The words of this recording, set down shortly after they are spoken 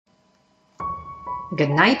Good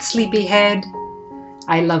night, sleepyhead.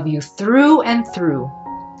 I love you through and through.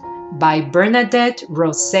 By Bernadette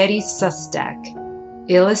Rossetti Sustak.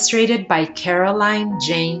 Illustrated by Caroline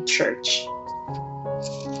Jane Church.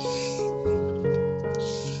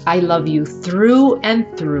 I love you through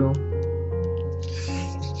and through.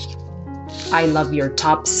 I love your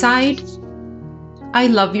top side. I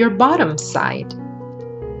love your bottom side.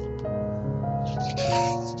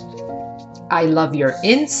 I love your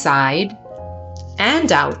inside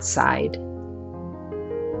and outside.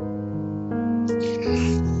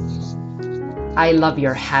 I love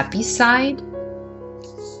your happy side,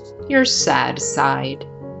 your sad side,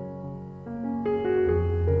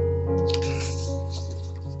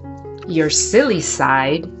 your silly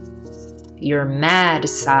side, your mad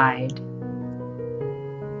side.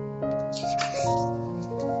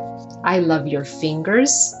 I love your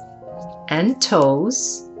fingers and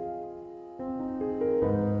toes,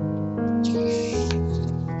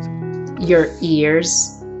 your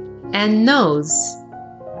ears and nose.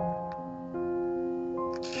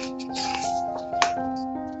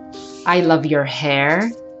 I love your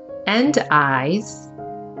hair and eyes,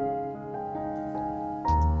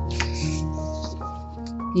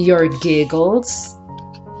 your giggles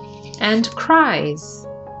and cries.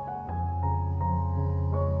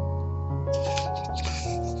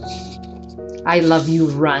 I love you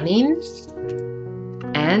running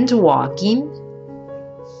and walking,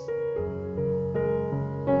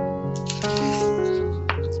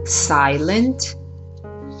 silent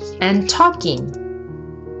and talking.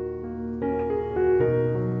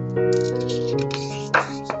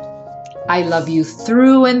 I love you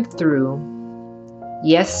through and through,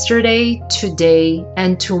 yesterday, today,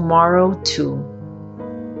 and tomorrow too.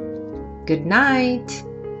 Good night.